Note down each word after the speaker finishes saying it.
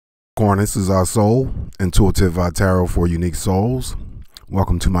Capricorn, this is our soul, intuitive tarot for unique souls.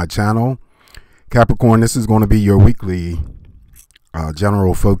 Welcome to my channel. Capricorn, this is going to be your weekly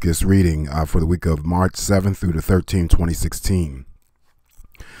general focus reading for the week of March 7th through the 13th, 2016.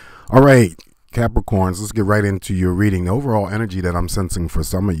 All right, Capricorns, let's get right into your reading. The overall energy that I'm sensing for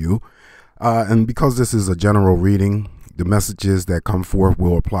some of you, and because this is a general reading, the messages that come forth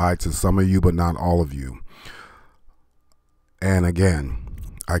will apply to some of you, but not all of you. And again,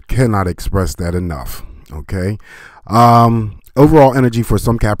 I cannot express that enough. Okay. Overall energy for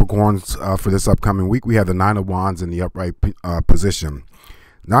some Capricorns for this upcoming week, we have the Nine of Wands in the upright position.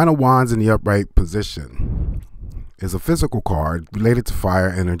 Nine of Wands in the upright position is a physical card related to fire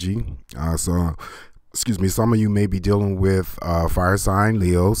energy. Some of you may be dealing with fire sign,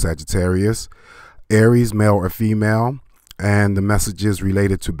 Leo, Sagittarius, Aries, male or female, and the messages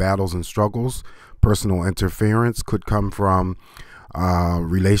related to battles and struggles. Personal interference could come from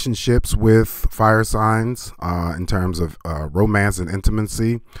relationships with fire signs in terms of romance and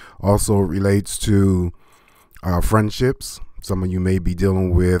intimacy. Also relates to friendships. Some of you may be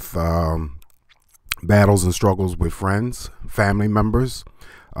dealing with battles and struggles with friends, family members,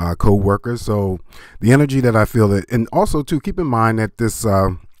 co-workers. So the energy that I feel that, and also too, keep in mind that this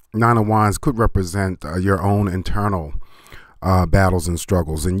Nine of Wands could represent your own internal battles and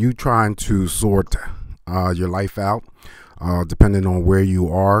struggles, and you trying to sort your life out depending on where you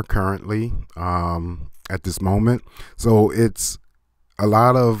are currently at this moment. So it's a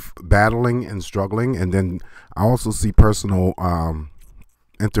lot of battling and struggling, and then I also see personal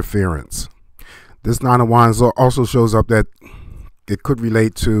interference. This Nine of Wands also shows up that it could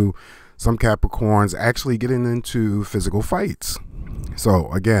relate to some Capricorns actually getting into physical fights.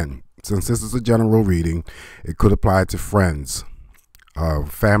 So again, since this is a general reading, it could apply to friends,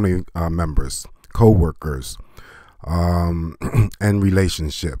 family members, co-workers, and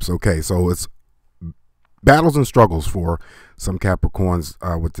relationships. Okay, so it's battles and struggles for some Capricorns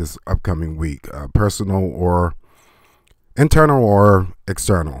with this upcoming week, personal or internal or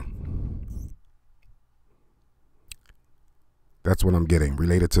external. That's what I'm getting,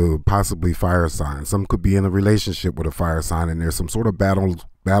 related to possibly fire signs. Some could be in a relationship with a fire sign, and there's some sort of battles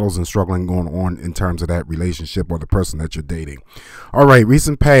and struggling going on in terms of that relationship or the person that you're dating. All right,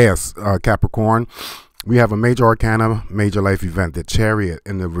 recent past, Capricorn, we have a major arcana, major life event, the Chariot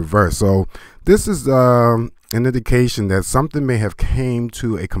in the reverse. So this is an indication that something may have came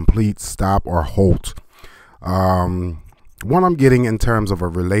to a complete stop or halt. One I'm getting in terms of a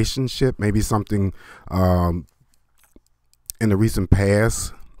relationship, maybe something in the recent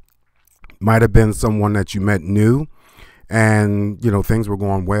past, might have been someone that you met new, and you know things were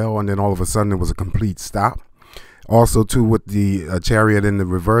going well, and then all of a sudden it was a complete stop. Also too, with the Chariot in the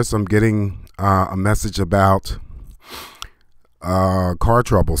reverse, I'm getting a message about car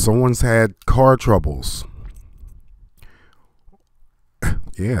trouble. Someone's had car troubles.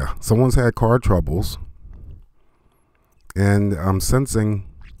 Yeah, someone's had car troubles, and I'm sensing,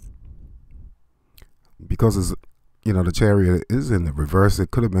 because it's, you know, the Chariot is in the reverse,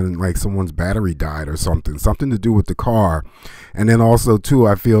 it could have been like someone's battery died or something to do with the car. And then also too,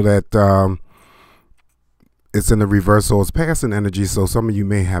 I feel that it's in the reverse, so it's passing energy. So some of you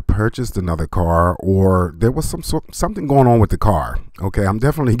may have purchased another car, or there was something going on with the car. Okay, I'm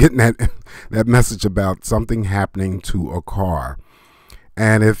definitely getting that message about something happening to a car.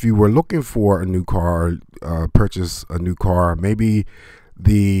 And if you were looking for a new car, purchase a new car, maybe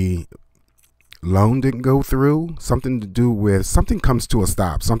the loan didn't go through, something to do with, something comes to a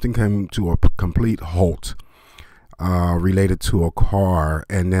stop, something came to a complete halt related to a car.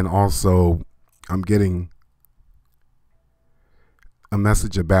 And then also I'm getting a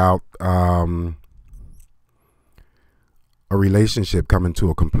message about a relationship coming to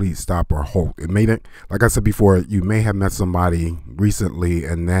a complete stop or halt. It made it, like I said before, you may have met somebody recently,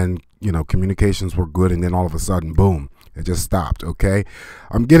 and then, you know, communications were good, and then all of a sudden, boom, it just stopped. Okay,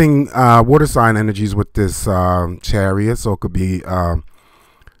 I'm getting water sign energies with this Chariot, so it could be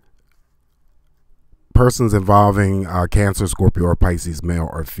persons involving Cancer, Scorpio, or Pisces, male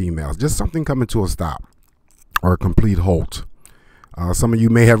or female. Just something coming to a stop or a complete halt. Some of you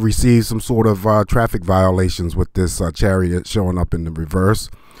may have received some sort of traffic violations with this Chariot showing up in the reverse.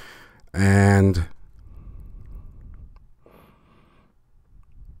 And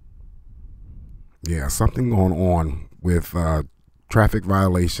yeah, something going on with traffic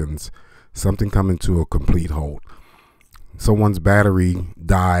violations, something coming to a complete halt. Someone's battery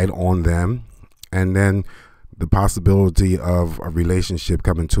died on them, and then the possibility of a relationship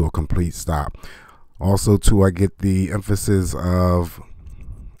coming to a complete stop. Also, too, I get the emphasis of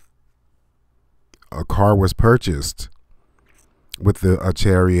a car was purchased with a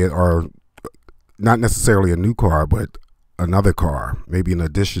chariot, or not necessarily a new car, but another car, maybe an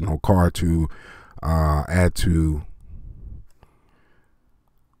additional car to add to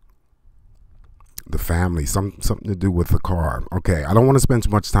the family, something to do with the car. Okay, I don't want to spend too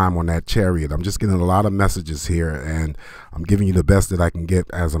much time on that chariot. I'm just getting a lot of messages here, and I'm giving you the best that I can get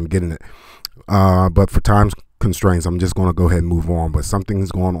as I'm getting it. But for time constraints, I'm just going to go ahead and move on. But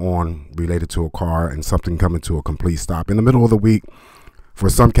something's going on related to a car, and something coming to a complete stop. In the middle of the week, for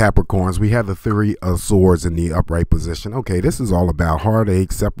some Capricorns, we have the Three of Swords in the upright position. Okay, this is all about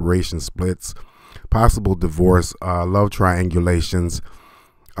heartache, separation, splits, possible divorce, love triangulations.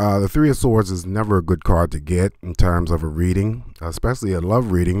 The Three of Swords is never a good card to get in terms of a reading, especially a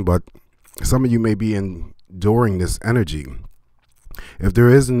love reading, but some of you may be enduring this energy. If there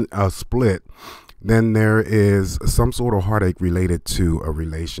isn't a split, then there is some sort of heartache related to a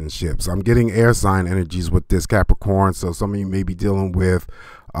relationship. So I'm getting air sign energies with this Capricorn. So some of you may be dealing with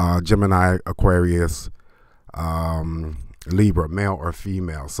Gemini, Aquarius, Libra, male or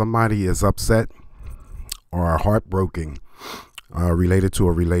female. Somebody is upset or heartbroken related to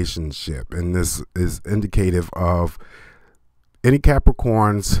a relationship. And this is indicative of any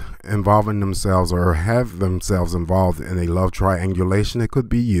Capricorns involving themselves or have themselves involved in a love triangulation. It could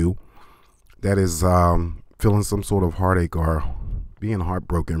be you that is feeling some sort of heartache or being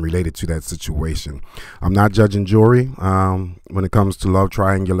heartbroken related to that situation. I'm not judging jury when it comes to love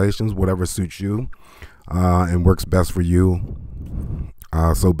triangulations. Whatever suits you and works best for you,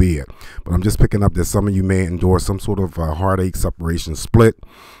 so be it. But I'm just picking up that some of you may endure some sort of heartache, separation, split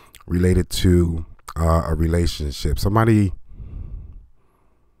related to a relationship. Somebody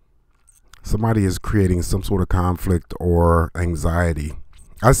is creating some sort of conflict or anxiety.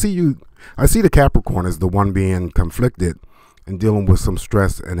 I see the Capricorn as the one being conflicted and dealing with some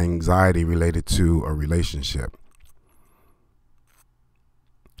stress and anxiety related to a relationship.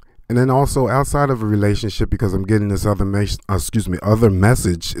 And then also outside of a relationship, because I'm getting this other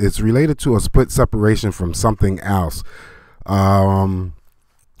message, it's related to a split separation from something else. So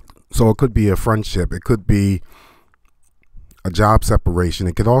it could be a friendship. It could be a job separation.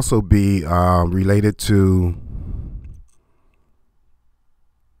 It could also be related to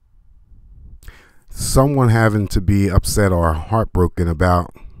someone having to be upset or heartbroken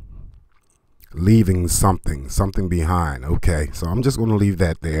about leaving something behind. Okay, so I'm just going to leave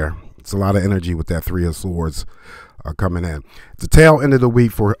that there. It's a lot of energy with that Three of Swords coming in. The tail end of the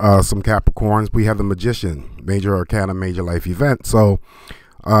week for some Capricorns, we have the Magician, major arcana, major life event. So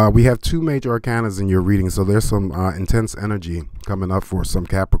we have two major arcanas in your reading, so there's some intense energy coming up for some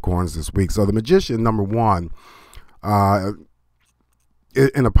Capricorns this week. So the Magician, number one,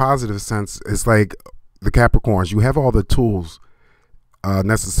 in a positive sense, it's like the Capricorns, you have all the tools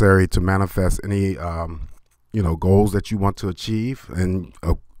necessary to manifest any goals that you want to achieve. And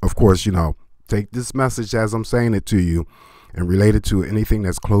of course, take this message as I'm saying it to you and relate it to anything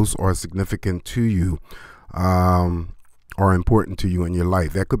that's close or significant to you or important to you in your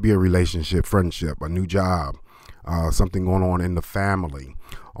life. That could be a relationship, friendship, a new job, something going on in the family.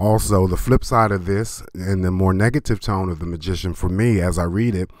 Also, the flip side of this, and the more negative tone of the Magician for me as I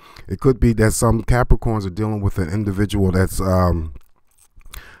read it, it could be that some Capricorns are dealing with an individual that's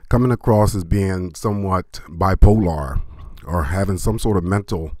coming across as being somewhat bipolar or having some sort of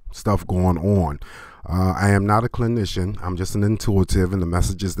mental stuff going on. I am not a clinician. I'm just an intuitive, and the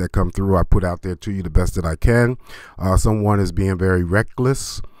messages that come through I put out there to you the best that I can. Someone is being very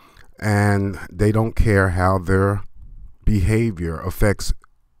reckless, and they don't care how their behavior affects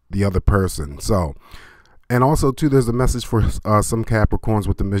the other person. So, and also too, there's a message for some Capricorns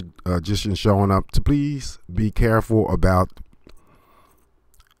with the Magician showing up to please be careful about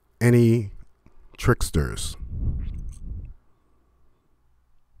any tricksters.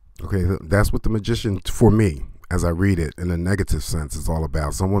 Okay, that's what the Magician, for me, as I read it in a negative sense, is all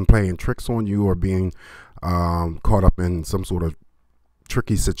about. Someone playing tricks on you or being caught up in some sort of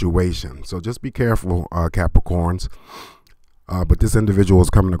tricky situation. So just be careful, Capricorns. But this individual is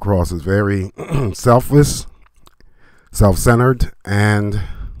coming across as very selfless, self-centered, and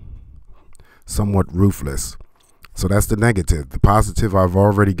somewhat ruthless. So that's the negative. The positive I've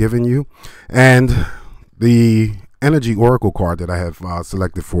already given you. And the energy oracle card that I have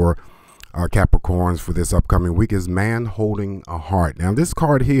selected for Capricorns for this upcoming week is Man Holding a Heart. Now this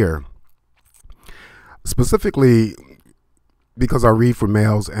card here, specifically because I read for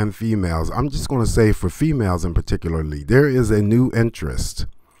males and females, I'm just going to say for females in particularly, there is a new interest.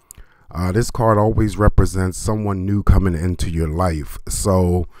 This card always represents someone new coming into your life.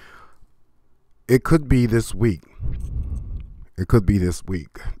 So it could be this week. It could be this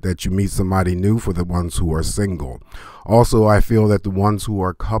week that you meet somebody new for the ones who are single. Also, I feel that the ones who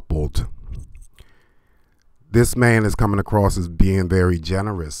are coupled, this man is coming across as being very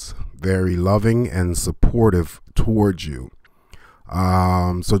generous, very loving and supportive towards you.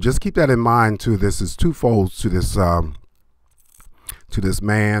 So just keep that in mind too. This is twofold to this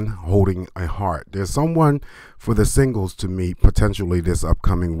man holding a heart. There's someone for the singles to meet potentially this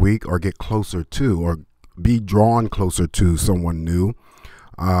upcoming week, or get closer to, or be drawn closer to someone new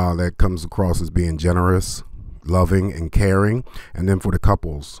that comes across as being generous, loving, and caring. And then for the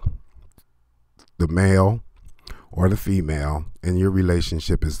couples, the male or the female in your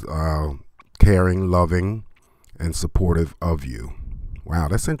relationship is caring, loving, and supportive of you. Wow,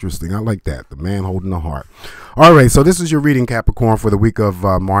 that's interesting. I like that. The man holding the heart. All right, so this is your reading, Capricorn, for the week of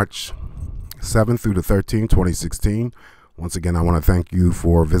March 7th through the 13th, 2016. Once again, I want to thank you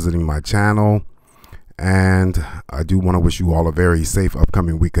for visiting my channel. And I do want to wish you all a very safe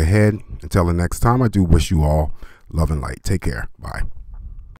upcoming week ahead. Until the next time, I do wish you all love and light. Take care. Bye.